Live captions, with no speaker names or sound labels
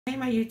Hey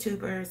my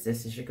YouTubers,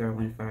 this is your girl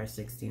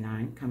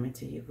Winfire69 coming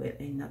to you with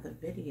another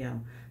video.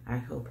 I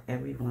hope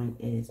everyone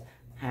is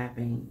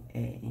having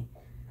an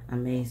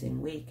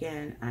amazing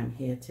weekend. I'm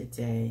here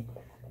today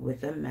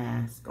with a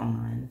mask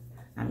on.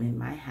 I'm in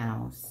my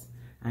house.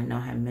 I know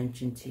I have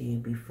mentioned to you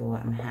before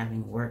I'm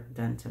having work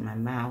done to my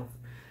mouth.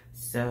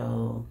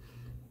 So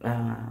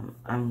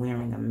I'm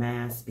wearing a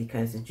mask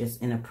because it's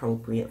just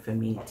inappropriate for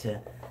me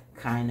to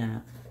kind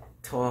of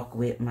talk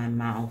with my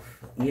mouth,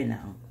 you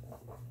know,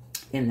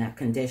 in that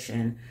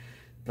condition.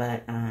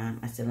 But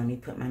I said, let me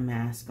put my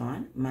mask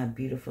on, my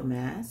beautiful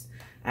mask.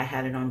 I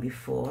had it on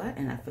before,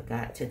 and I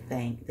forgot to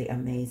thank the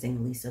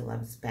amazing Lisa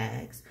Loves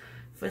Bags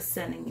for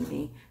sending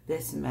me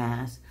this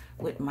mask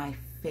with my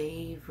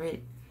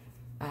favorite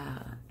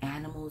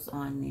animals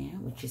on there,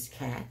 which is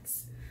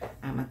cats.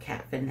 I'm a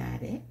cat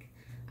fanatic,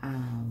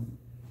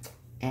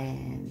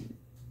 and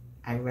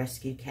I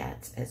rescue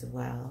cats as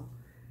well,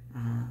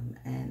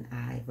 and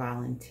I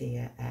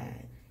volunteer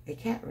at a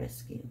cat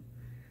rescue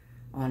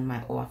on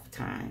my off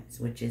times,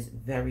 which is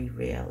very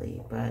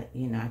rarely, but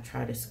you know, I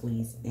try to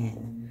squeeze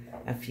in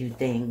a few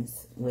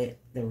things with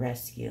the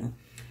rescue.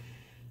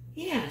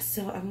 Yeah,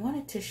 so I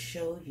wanted to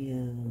show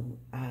you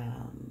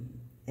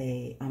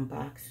a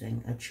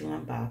unboxing, a true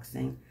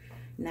unboxing.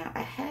 Now,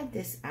 I had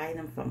this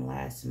item from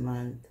last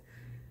month,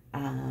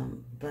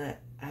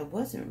 but I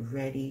wasn't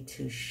ready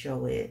to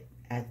show it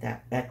at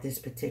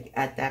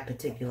that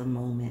particular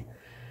moment.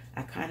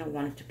 I kind of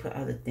wanted to put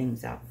other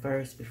things out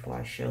first before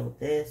I showed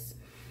this.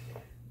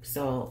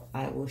 So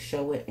I will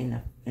show it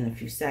in a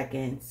few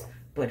seconds.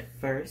 But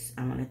first,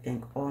 I want to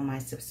thank all my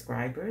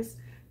subscribers,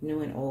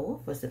 new and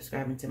old, for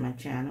subscribing to my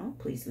channel.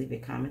 Please leave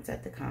your comments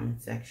at the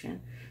comment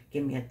section.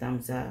 Give me a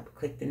thumbs up.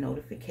 Click the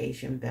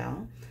notification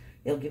bell.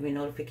 It'll give you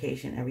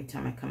notification every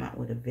time I come out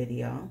with a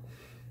video.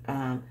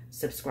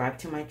 Subscribe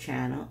to my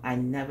channel. I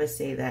never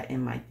say that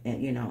in my,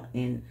 you know,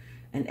 in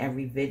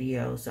every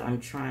video. So I'm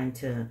trying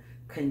to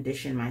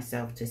condition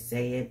myself to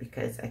say it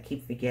because I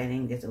keep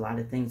forgetting. There's a lot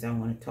of things I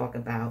want to talk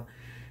about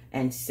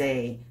and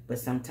say, but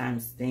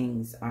sometimes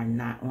things are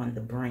not on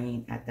the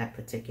brain at that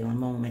particular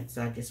moment.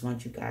 So I just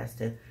want you guys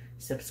to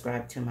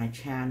subscribe to my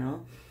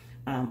channel.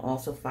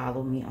 Also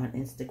follow me on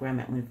Instagram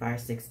at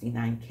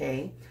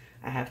Winfire69K.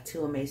 I have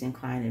two amazing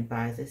client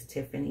advisors,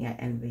 Tiffany at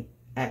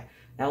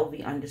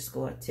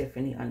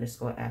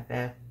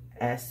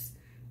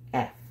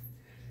LV_Tiffany_FFSF.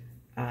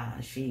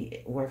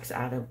 She works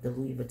out of the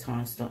Louis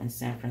Vuitton store in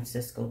San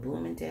Francisco,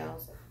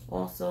 Bloomingdale's.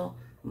 Also,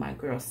 my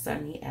girl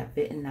Sunny at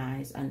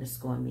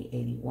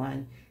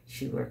Vitanize_me81.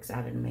 She works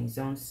out of the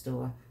Maison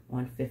store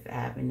on 5th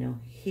Avenue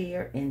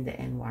here in the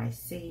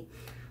NYC.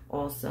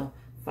 Also,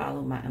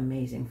 follow my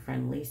amazing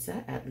friend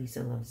Lisa at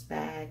Lisa Loves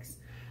Bags.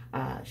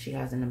 She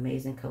has an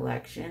amazing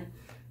collection.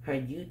 Her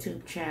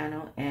YouTube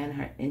channel and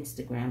her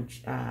Instagram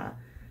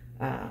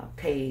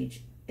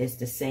page is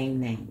the same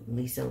name,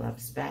 Lisa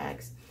Loves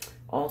Bags.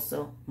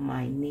 Also,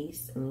 my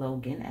niece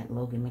Logan at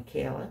Logan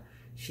Michaela.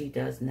 She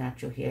does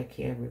natural hair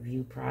care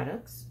review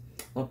products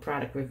or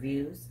product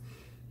reviews,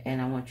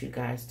 and I want you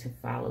guys to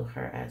follow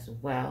her as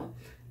well.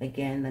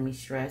 Again, let me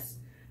stress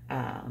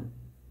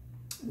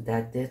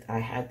that I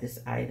had this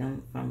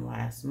item from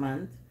last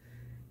month,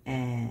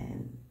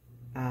 and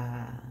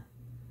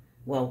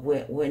well,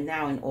 we're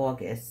now in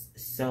August,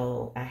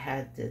 so I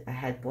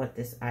had bought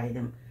this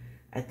item,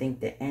 I think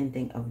the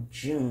ending of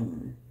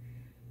June,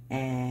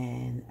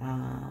 and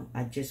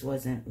I just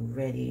wasn't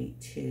ready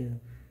to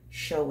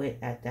show it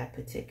at that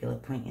particular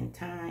point in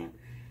time.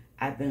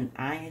 I've been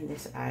eyeing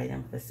this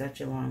item for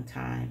such a long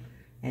time,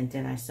 and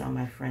then I saw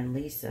my friend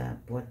Lisa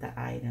bought the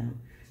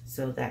item,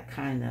 so that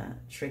kind of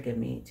triggered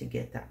me to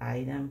get the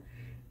item.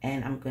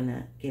 And I'm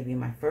gonna give you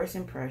my first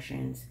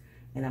impressions,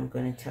 and I'm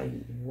gonna tell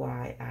you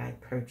why I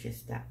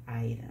purchased the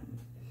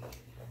item.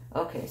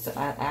 Okay, so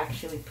I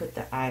actually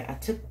I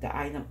took the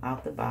item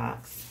out the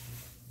box,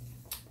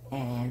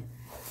 and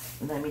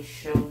let me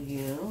show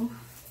you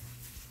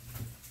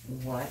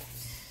what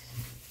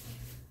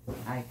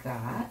I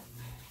got.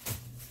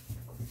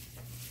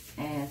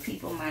 And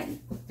people might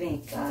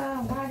think,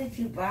 oh, why did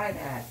you buy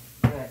that?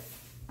 But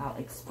I'll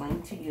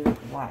explain to you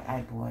why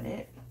I bought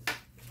it.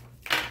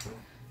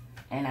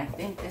 And I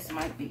think this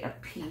might be a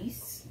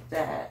piece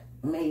that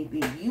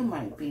maybe you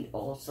might be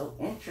also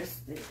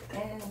interested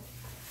in,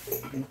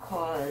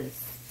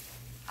 because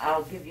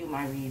I'll give you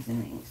my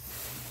reasonings.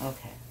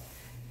 Okay.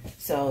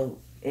 So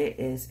it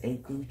is a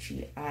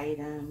Gucci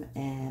item,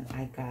 and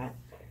I got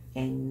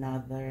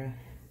another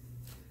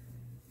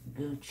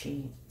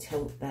Gucci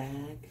tote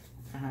bag.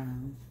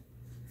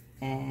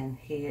 And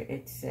here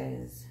it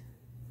says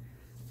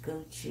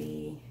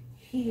Gucci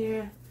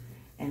here,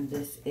 and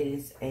this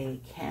is a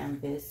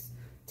canvas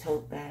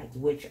tote bag,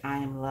 which I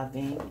am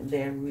loving.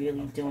 They're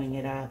really doing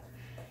it up.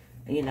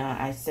 You know,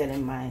 I said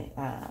in my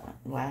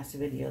last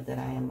video that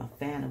I am a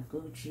fan of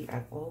Gucci.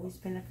 I've always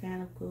been a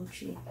fan of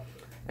Gucci.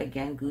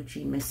 Again,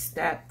 Gucci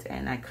misstepped,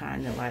 and I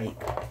kind of like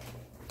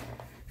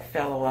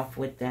fell off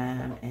with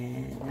them,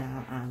 and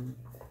now I'm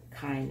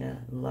kind of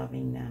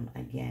loving them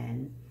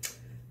again.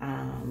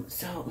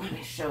 So let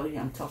me show you.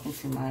 I'm talking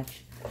too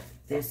much.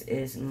 This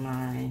is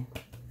my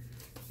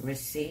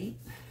receipt,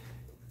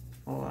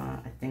 or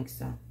I think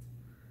so.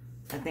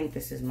 I think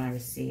this is my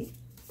receipt,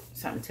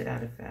 something to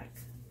that effect.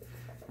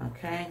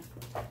 Okay,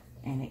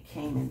 and it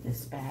came in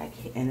this bag,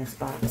 in this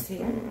box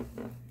here.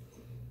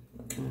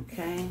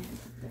 Okay,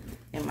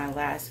 in my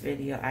last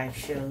video, I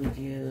showed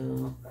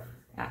you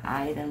an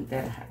item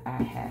that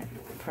I had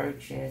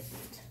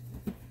purchased.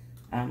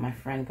 My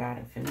friend got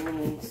it for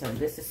me. So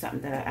this is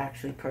something that I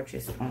actually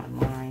purchased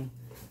online.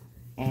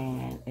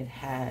 And it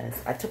has,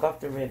 I took off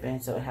the ribbon,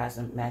 so it has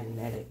a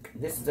magnetic.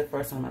 This is the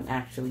first time I'm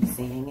actually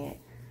seeing it.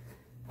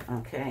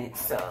 Okay,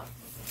 so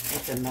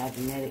it's a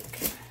magnetic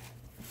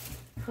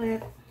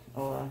clip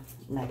or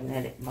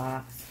magnetic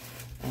box.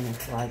 And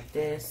it's like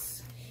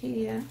this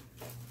here.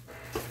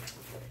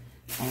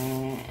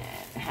 And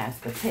it has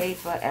the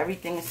paper.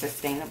 Everything is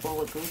sustainable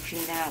with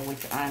Gucci now,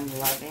 which I'm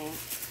loving.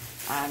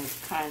 I'm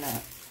kind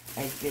of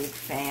a big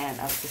fan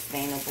of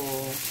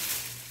sustainable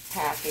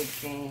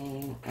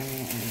packaging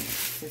and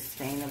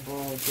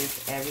sustainable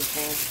just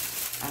everything.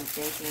 I'm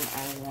thinking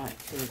I want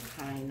to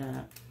kind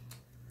of,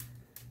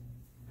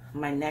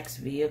 my next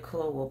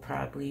vehicle will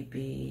probably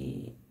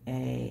be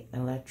a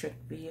electric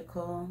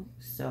vehicle.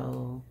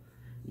 So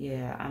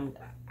yeah,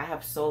 I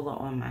have solar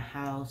on my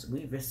house.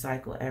 We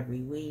recycle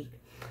every week.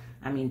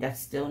 I mean, that's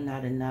still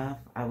not enough.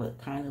 I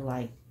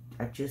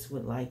just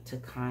would like to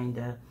kind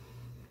of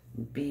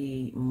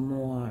be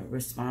more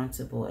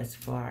responsible as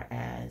far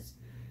as,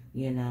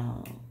 you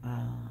know,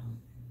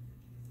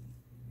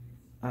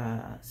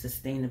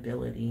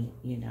 sustainability,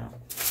 you know.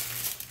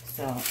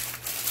 So,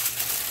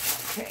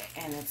 okay,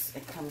 and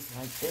it comes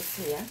like this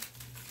here,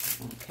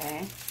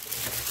 okay,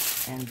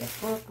 and the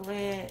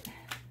booklet,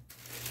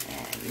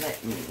 and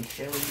let me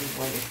show you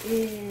what it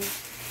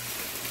is.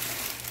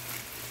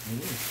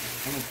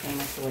 And it came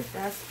into a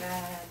dust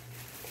bag,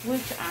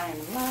 which I'm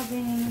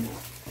loving.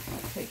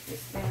 I'll take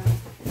this down,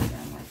 put it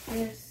down like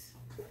this,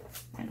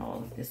 and all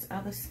of this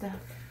other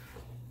stuff.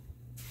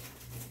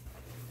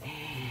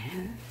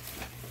 And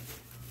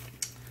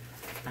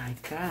I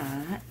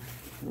got,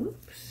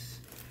 oops,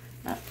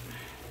 oh,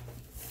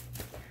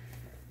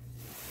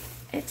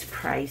 it's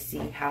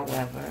pricey.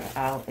 However,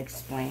 I'll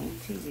explain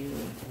to you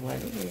what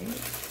it is.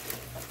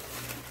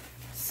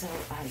 So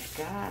I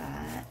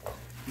got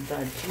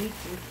the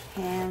GG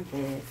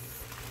Canvas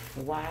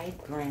wide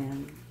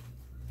brim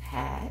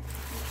hat,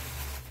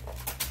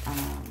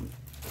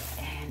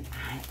 and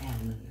I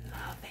am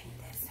loving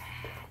this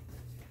hat.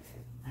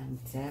 I'm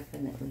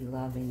definitely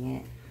loving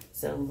it.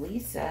 So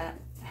Lisa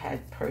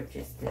had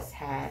purchased this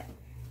hat,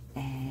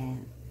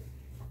 and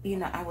you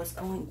know, I was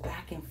going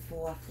back and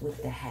forth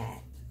with the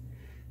hat,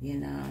 you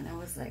know, and I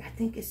was like, I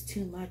think it's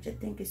too much, I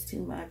think it's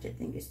too much, I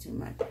think it's too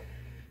much.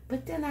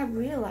 But then I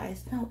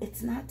realized, no,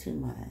 it's not too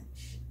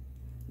much.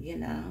 You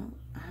know,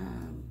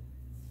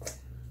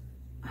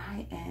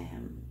 I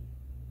am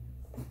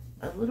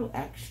a little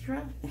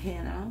extra,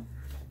 you know,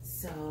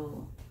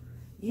 so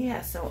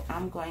yeah, so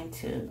I'm going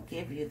to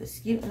give you the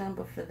SKU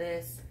number for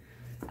this,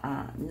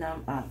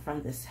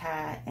 from this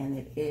hat, and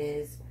it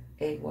is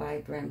a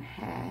wide brim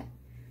hat,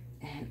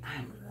 and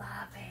I'm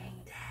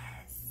loving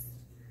this.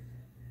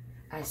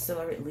 I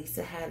saw it,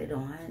 Lisa had it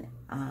on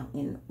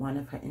in one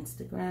of her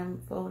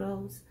Instagram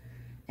photos,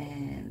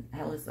 and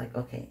I was like,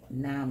 okay,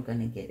 now I'm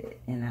gonna get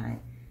it. And I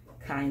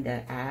kind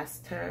of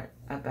asked her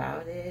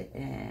about it,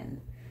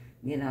 and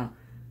you know,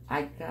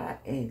 I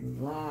got a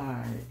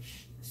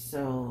large,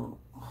 so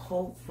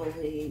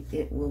hopefully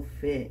it will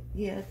fit.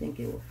 Yeah, I think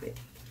it will fit.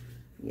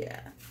 Yeah,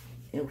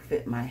 it'll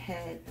fit my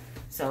head.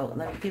 So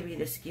let me give you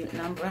the SKU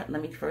number.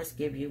 Let me first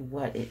give you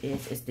what it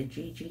is. It's the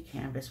GG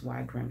Canvas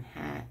wide brim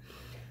hat.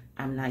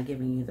 I'm not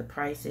giving you the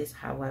prices.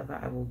 However,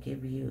 I will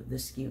give you the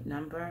SKU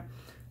number,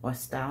 or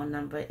style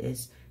number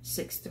is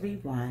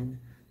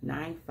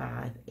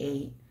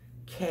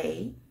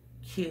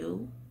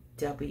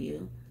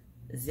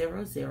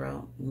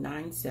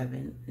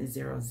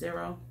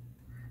 631958KQW009700.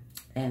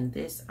 And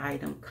this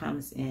item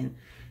comes in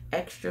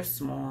extra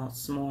small,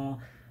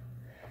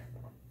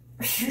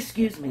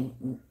 excuse me,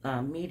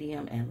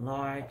 medium and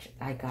large.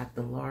 I got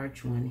the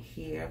large one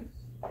here,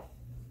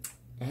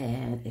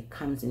 and it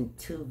comes in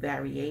two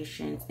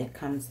variations. It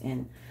comes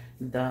in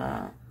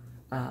the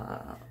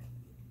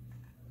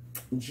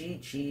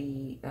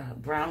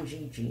brown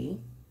GG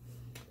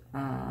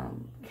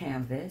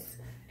canvas,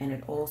 and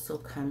it also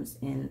comes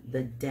in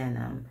the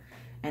denim.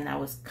 And I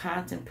was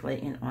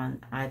contemplating on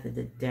either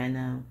the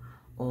denim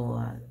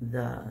or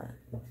the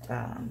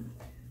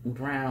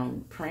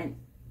brown print,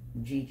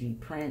 GG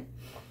print.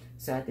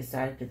 So I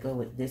decided to go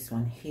with this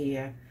one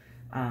here,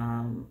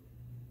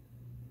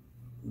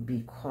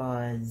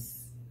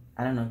 because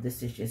I don't know if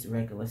this is just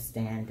regular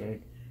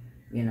standard,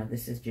 you know,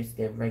 this is just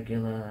their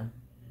regular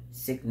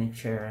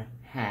signature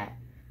hat,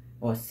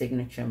 or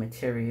signature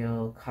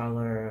material,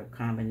 color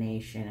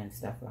combination, and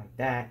stuff like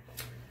that.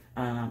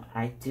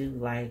 I do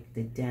like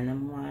the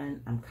denim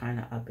one. I'm kind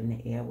of up in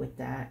the air with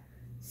that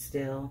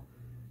still,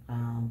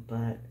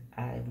 but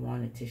I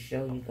wanted to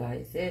show you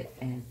guys it,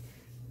 and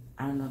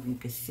I don't know if you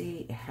can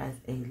see, it has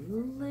a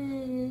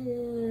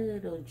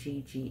little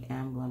GG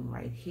emblem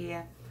right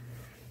here,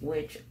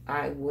 which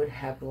I would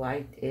have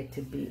liked it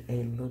to be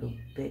a little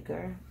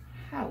bigger.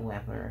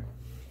 However,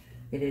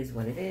 it is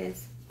what it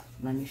is.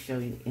 Let me show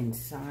you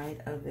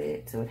inside of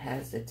it. So it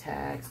has the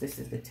tags. This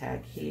is the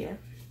tag here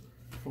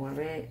for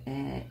it,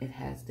 and it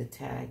has the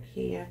tag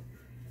here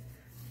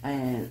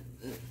and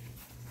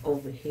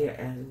over here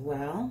as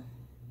well.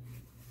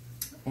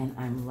 And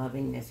I'm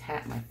loving this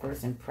hat. My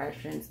first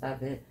impressions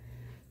of it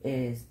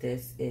is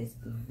this is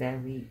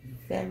very,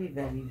 very,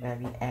 very,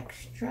 very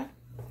extra.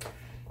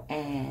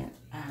 And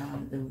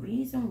the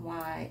reason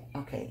why,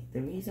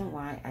 the reason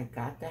why I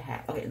got the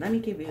hat, let me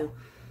give you,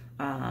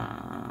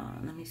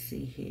 let me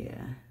see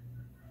here.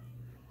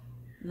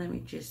 Let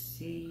me just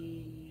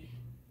see.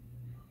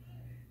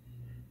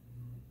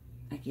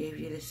 I gave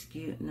you the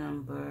SKU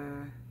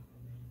number.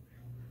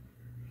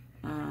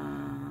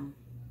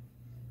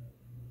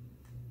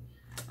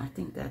 I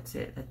think that's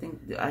it. I think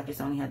I just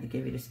only had to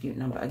give you the SKU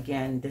number.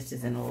 Again, this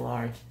is in a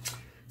large.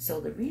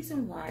 So the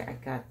reason why I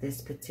got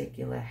this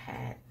particular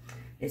hat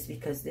is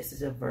because this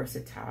is a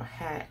versatile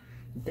hat.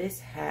 This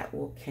hat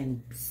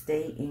can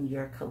stay in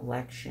your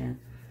collection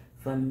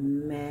for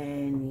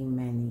many,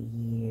 many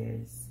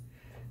years.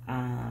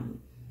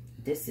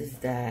 This is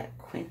that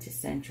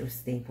quintessential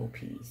staple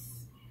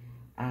piece.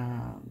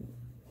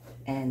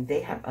 And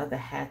they have other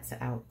hats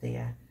out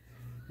there,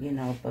 you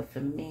know, but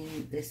for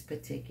me, this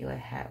particular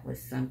hat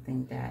was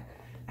something that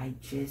I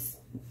just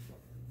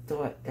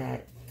thought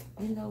that,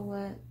 you know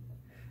what,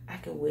 I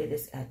could wear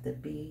this at the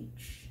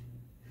beach.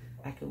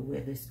 I could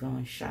wear this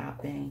going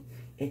shopping.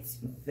 It's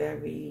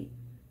very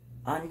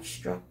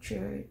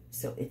unstructured,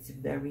 so it's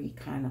very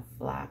kind of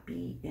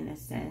floppy in a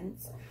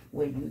sense,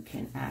 where you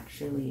can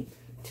actually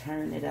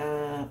turn it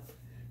up,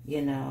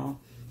 you know.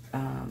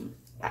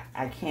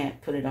 I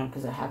can't put it on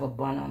because I have a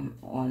bun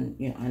on,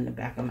 you know, on the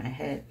back of my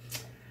head.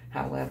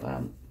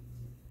 However,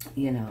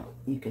 you know,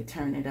 you could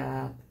turn it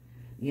up.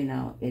 You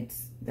know,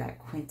 it's that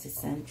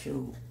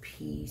quintessential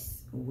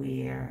piece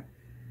where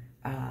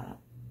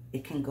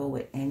it can go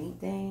with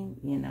anything,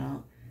 you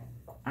know.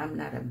 I'm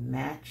not a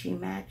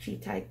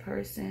matchy type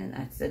person.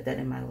 I said that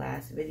in my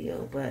last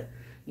video, but,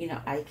 you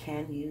know, I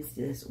can use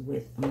this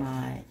with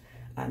my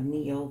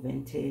Neo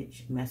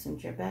Vintage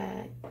messenger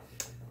bag.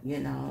 You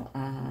know,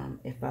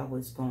 if I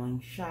was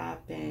going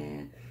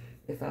shopping,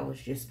 if I was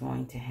just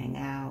going to hang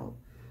out.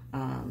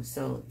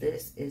 So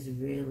this is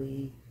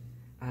really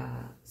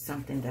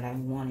something that I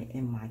wanted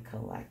in my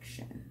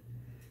collection.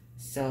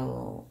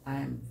 So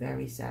I'm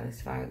very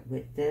satisfied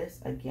with this.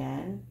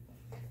 Again,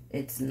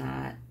 it's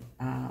not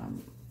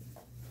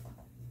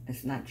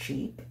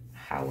cheap.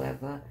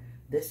 However,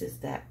 this is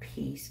that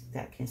piece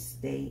that can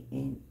stay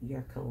in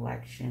your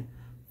collection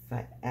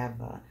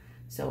forever.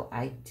 So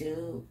I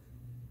do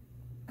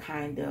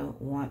kind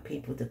of want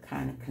people to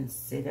kind of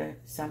consider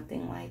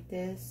something like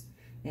this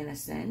in a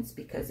sense,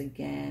 because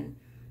again,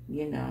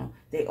 you know,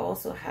 they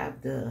also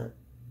have the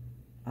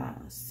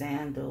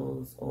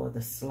sandals or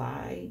the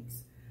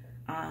slides,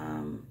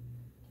 and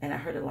I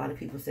heard a lot of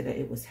people say that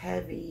it was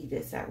heavy,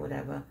 this, that,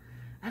 whatever.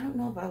 I don't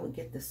know if I would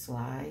get the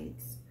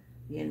slides,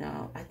 you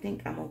know. I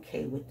think I'm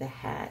okay with the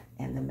hat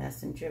and the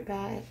messenger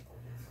bag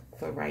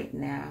for right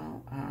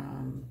now,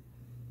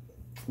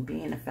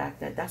 being the fact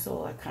that that's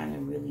all I kind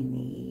of really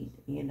need,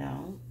 you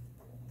know.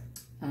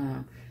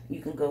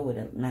 You can go with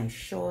a nice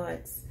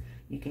shorts.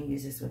 You can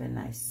use this with a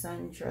nice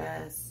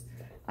sundress,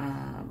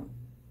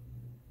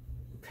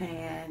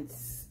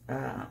 pants,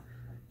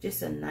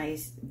 just a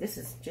nice, this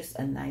is just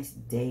a nice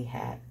day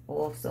hat.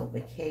 Also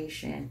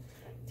vacation,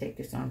 take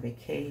this on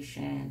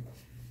vacation.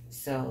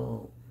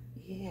 So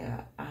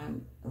yeah,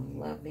 I'm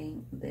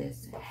loving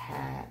this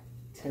hat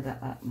to the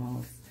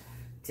utmost,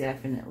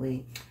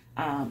 definitely.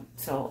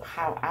 So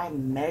how I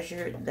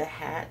measured the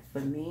hat, for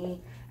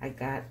me, I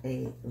got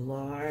a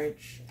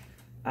large.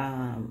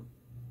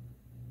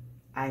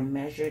 I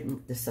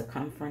measured the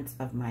circumference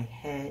of my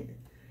head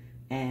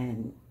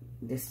and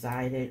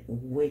decided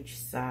which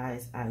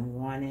size I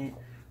wanted.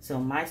 So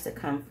my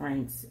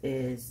circumference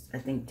is, I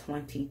think,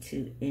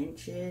 22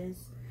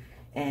 inches,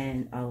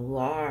 and a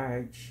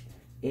large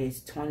is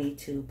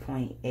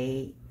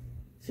 22.8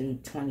 to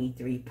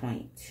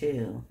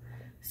 23.2.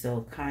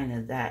 So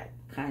that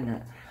kind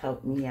of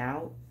helped me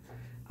out.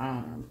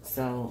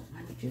 So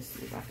let me just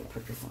see if I can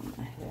put this on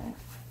my head.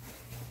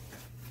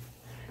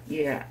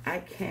 Yeah, I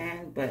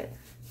can, but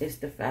it's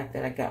the fact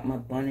that I got my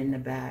bun in the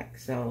back,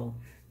 so,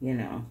 you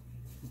know.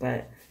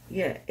 But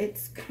yeah,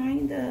 it's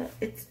kind of,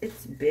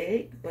 it's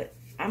big, but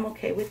I'm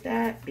okay with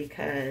that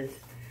because,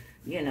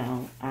 you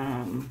know,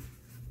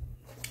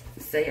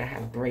 say I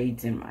have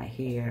braids in my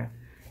hair,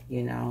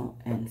 you know,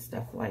 and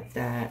stuff like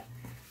that.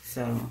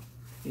 So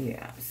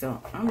yeah,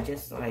 so I'm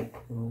just like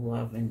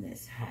loving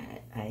this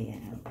hat. I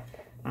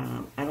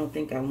am. I don't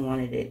think I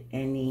wanted it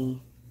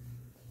any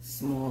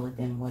smaller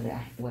than what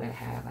I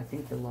have. I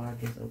think the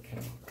large is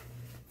okay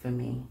for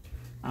me.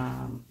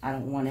 I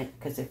don't want it,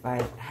 because if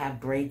I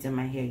have braids in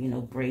my hair, you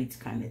know, braids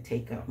kind of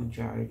take up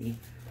majority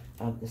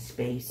of the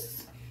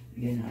space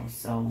you know.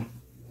 So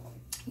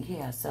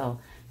yeah, so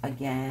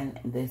again,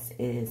 this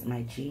is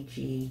my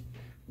GG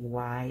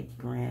wide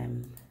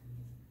brim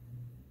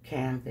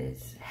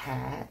canvas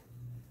hat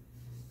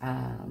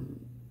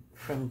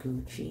from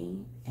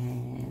Gucci,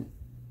 and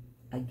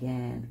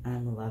again,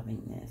 I'm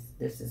loving this.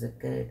 This is a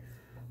good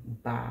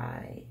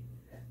buy.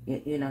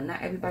 You know,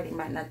 not everybody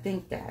might not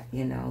think that,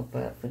 you know,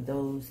 but for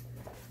those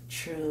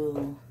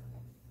true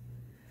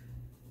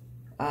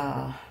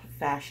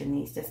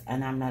fashionistas,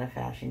 and I'm not a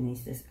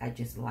fashionista, I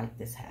just like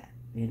this hat,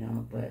 you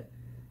know, but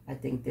I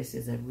think this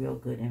is a real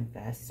good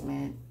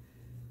investment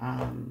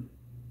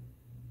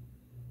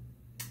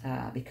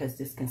because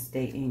this can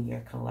stay in your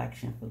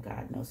collection for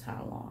God knows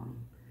how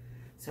long.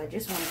 So I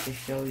just wanted to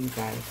show you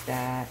guys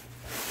that,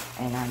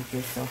 and I'm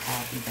just so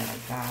happy that I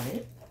got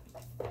it.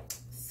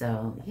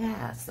 So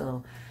yeah,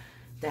 so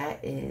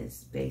that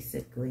is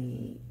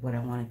basically what I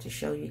wanted to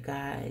show you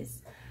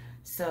guys.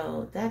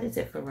 So that is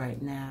it for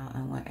right now.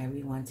 I want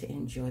everyone to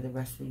enjoy the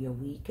rest of your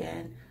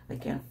weekend.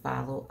 Again,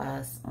 follow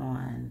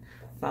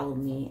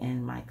me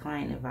and my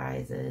client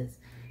advisors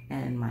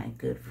and my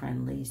good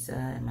friend Lisa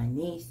and my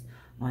niece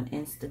on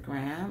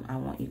Instagram. I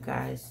want you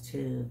guys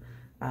to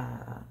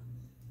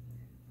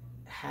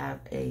have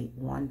a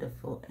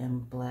wonderful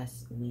and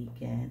blessed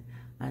weekend.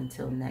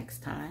 Until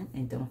next time,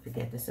 and don't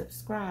forget to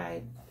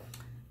subscribe.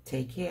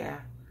 Take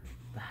care.